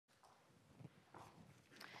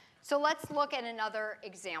So let's look at another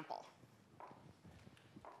example.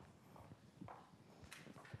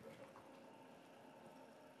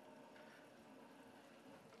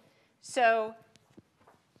 So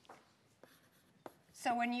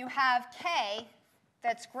when you have K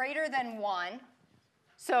that's greater than 1,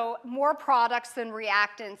 so more products than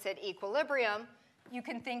reactants at equilibrium, you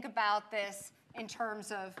can think about this in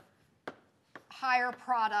terms of higher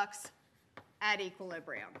products at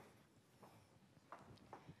equilibrium.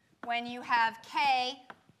 When you have K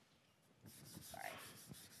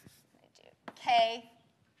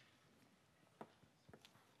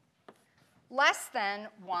less than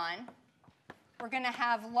 1, we're going to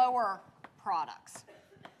have lower products.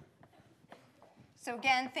 So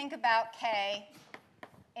again, think about K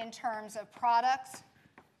in terms of products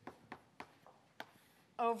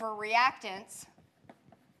over reactants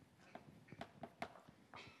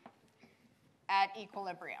at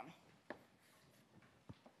equilibrium.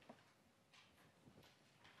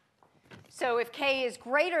 So if K is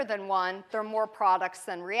greater than 1, there are more products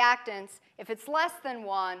than reactants. If it's less than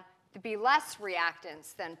 1, there'd be less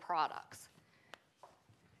reactants than products.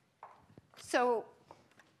 So,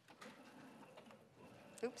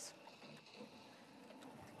 oops.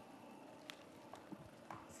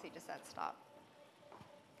 Let's see, does that stop?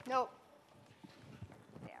 Nope.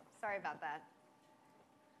 Yeah, sorry about that.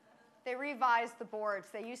 They revised the boards.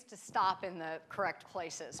 They used to stop in the correct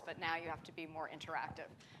places, but now you have to be more interactive.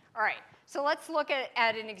 All right, so let's look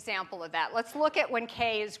at an example of that. Let's look at when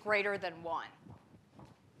K is greater than 1.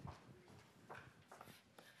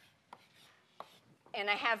 And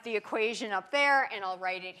I have the equation up there, and I'll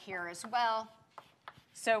write it here as well.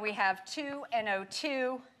 So we have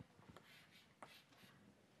 2NO2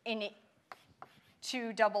 in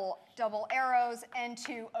 2 double arrows,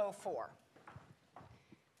 N2O4.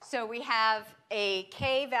 So we have a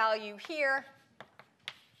K value here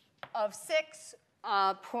of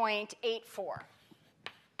 6.84.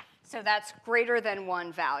 So that's greater than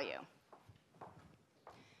 1 value.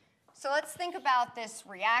 So let's think about this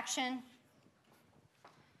reaction.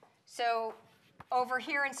 So over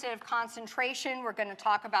here, instead of concentration, we're going to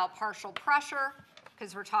talk about partial pressure,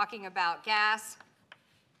 because we're talking about gas.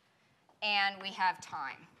 And we have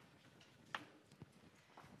time.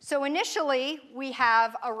 So initially, we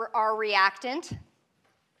have our reactant.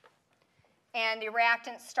 And the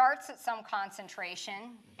reactant starts at some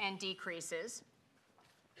concentration and decreases,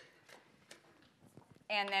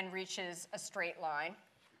 and then reaches a straight line.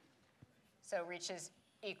 So reaches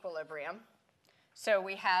equilibrium. So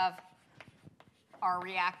we have our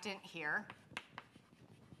reactant here.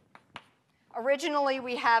 Originally,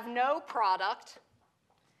 we have no product.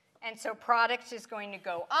 And so product is going to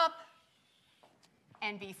go up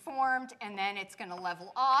and be formed, and then it's going to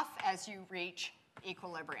level off as you reach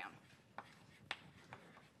equilibrium.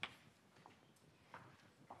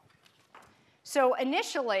 So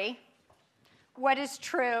initially, what is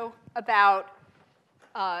true about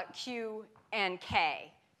Q and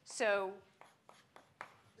K? So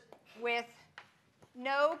with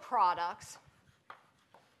no products,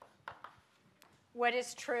 what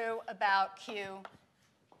is true about Q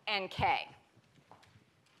and K?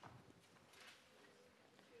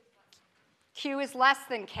 Q is less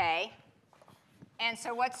than K. And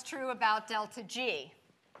so what's true about delta G?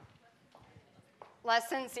 Less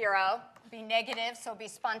than 0. Be negative, so be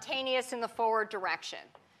spontaneous in the forward direction.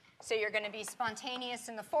 So you're going to be spontaneous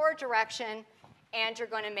in the forward direction, and you're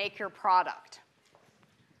going to make your product.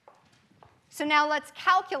 So now let's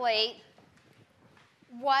calculate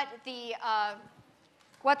what the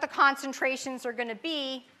concentrations are going to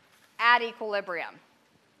be at equilibrium.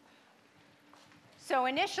 So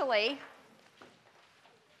initially,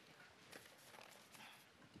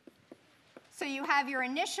 so you have your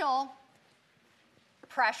initial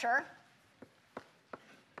pressure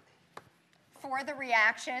for the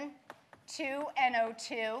reaction,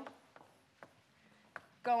 2NO2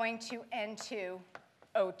 going to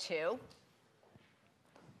N2O2.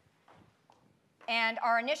 And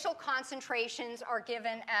our initial concentrations are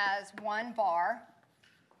given as 1 bar.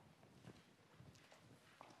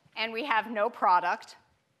 And we have no product.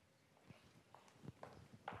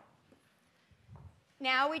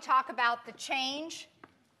 Now we talk about the change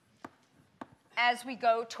as we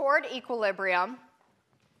go toward equilibrium.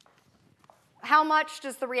 How much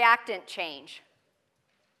does the reactant change?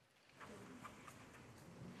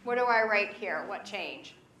 What do I write here? What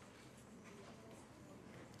change?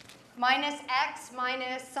 Minus x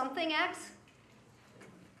minus something x?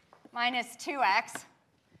 Minus 2x.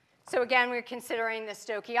 So again, we're considering the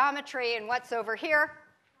stoichiometry. And what's over here?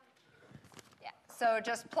 Yeah, so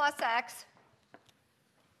just plus x.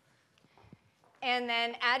 And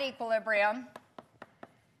then at equilibrium,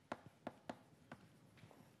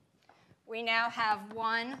 we now have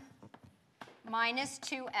 1 minus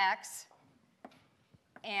 2x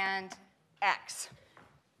and x.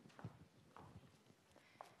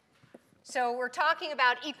 So we're talking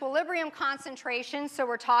about equilibrium concentration, so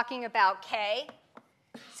we're talking about K.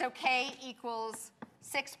 So K equals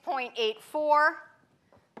 6.84,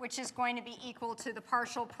 which is going to be equal to the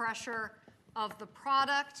partial pressure of the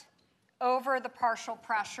product over the partial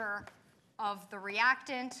pressure of the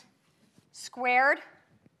reactant squared.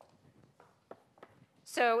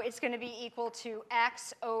 So it's going to be equal to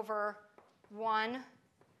x over 1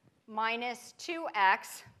 minus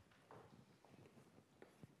 2x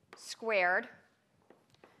squared.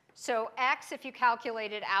 So x, if you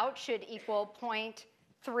calculate it out, should equal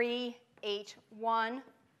 0.381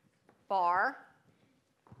 bar.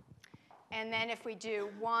 And then if we do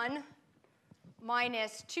 1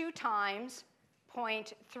 minus 2 times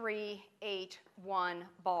 0.381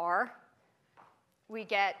 bar, we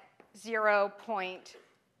get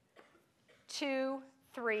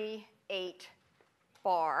 0.238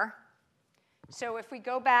 bar. So if we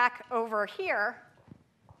go back over here,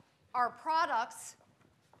 our products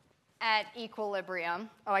at equilibrium,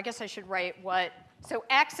 oh, I guess I should write what, so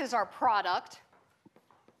x is our product,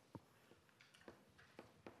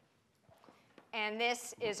 and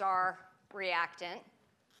this is our reactant.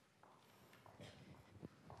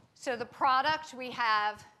 So the product, we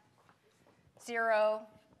have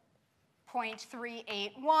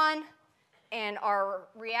 0.381, and our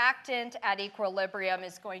reactant at equilibrium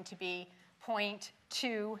is going to be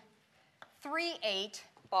 0.238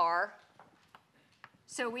 bar.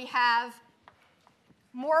 So we have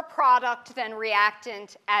more product than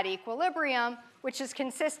reactant at equilibrium, which is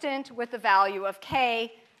consistent with the value of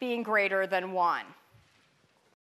K being greater than 1.